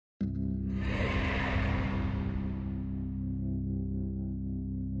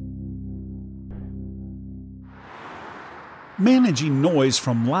Managing noise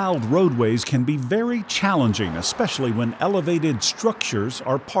from loud roadways can be very challenging, especially when elevated structures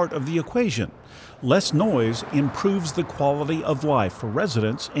are part of the equation. Less noise improves the quality of life for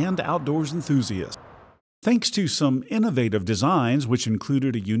residents and outdoors enthusiasts. Thanks to some innovative designs, which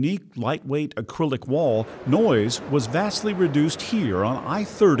included a unique lightweight acrylic wall, noise was vastly reduced here on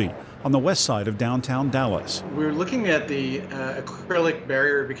I-30 on the west side of downtown Dallas. We're looking at the acrylic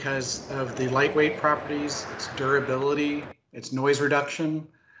barrier because of the lightweight properties, its durability, its noise reduction,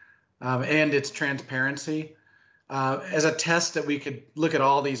 and its transparency. As a test that we could look at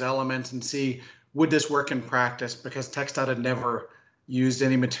all these elements and see, would this work in practice? Because TxDOT had never used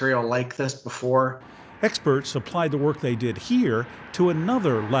any material like this before. Experts applied the work they did here to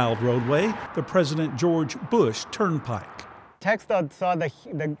another loud roadway, the President George Bush Turnpike. TxDOT saw the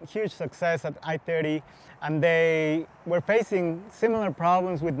huge success at I-30, and they were facing similar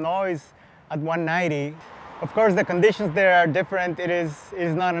problems with noise at 190. Of course, the conditions there are different. It is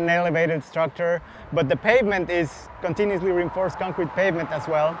not an elevated structure, but the pavement is continuously reinforced concrete pavement as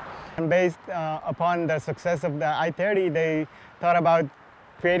well. And based upon the success of the I-30, they thought about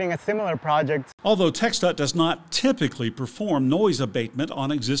creating a similar project. Although TxDOT does not typically perform noise abatement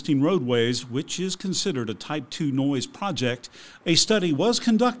on existing roadways, which is considered a Type 2 noise project, a study was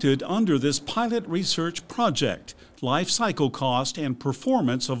conducted under this pilot research project, life cycle cost and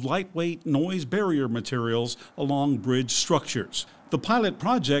performance of lightweight noise barrier materials along bridge structures. The pilot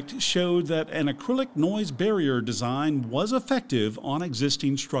project showed that an acrylic noise barrier design was effective on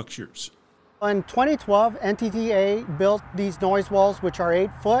existing structures. In 2012, NTTA built these noise walls, which are 8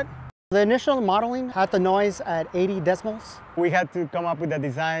 foot. The initial modeling had the noise at 80 decibels. We had to come up with a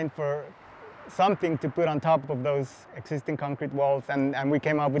design for something to put on top of those existing concrete walls, and we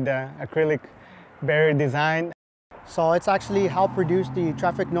came up with the acrylic barrier design. So it's actually helped reduce the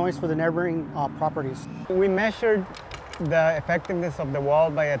traffic noise for the neighboring properties. We measured the effectiveness of the wall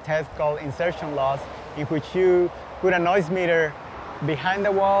by a test called insertion loss, in which you put a noise meter behind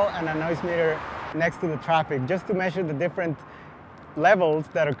the wall and a noise meter next to the traffic, just to measure the different levels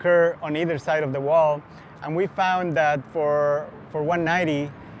that occur on either side of the wall. And we found that for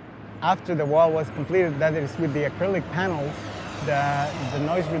 190, after the wall was completed, that is with the acrylic panels, the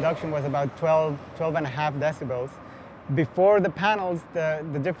noise reduction was about 12.5 decibels. Before the panels,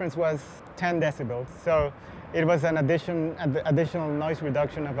 the difference was 10 decibels. So it was an additional noise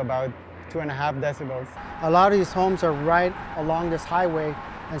reduction of about 2.5 decibels. A lot of these homes are right along this highway,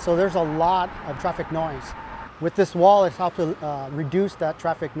 and so there's a lot of traffic noise. With this wall, it's helped to reduce that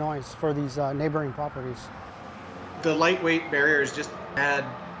traffic noise for these neighboring properties. The lightweight barriers just add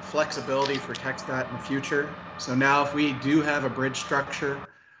flexibility for TxDOT in the future. So now if we do have a bridge structure,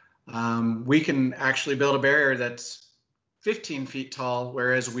 we can actually build a barrier that's 15 feet tall,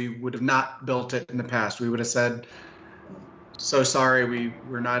 whereas we would have not built it in the past. We would have said, so sorry, we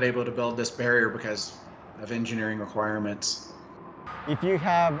were not able to build this barrier because of engineering requirements. If you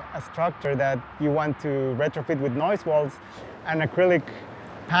have a structure that you want to retrofit with noise walls, an acrylic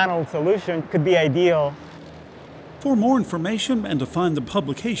panel solution could be ideal. For more information and to find the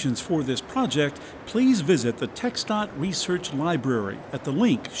publications for this project, please visit the TxDOT Research Library at the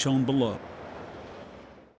link shown below.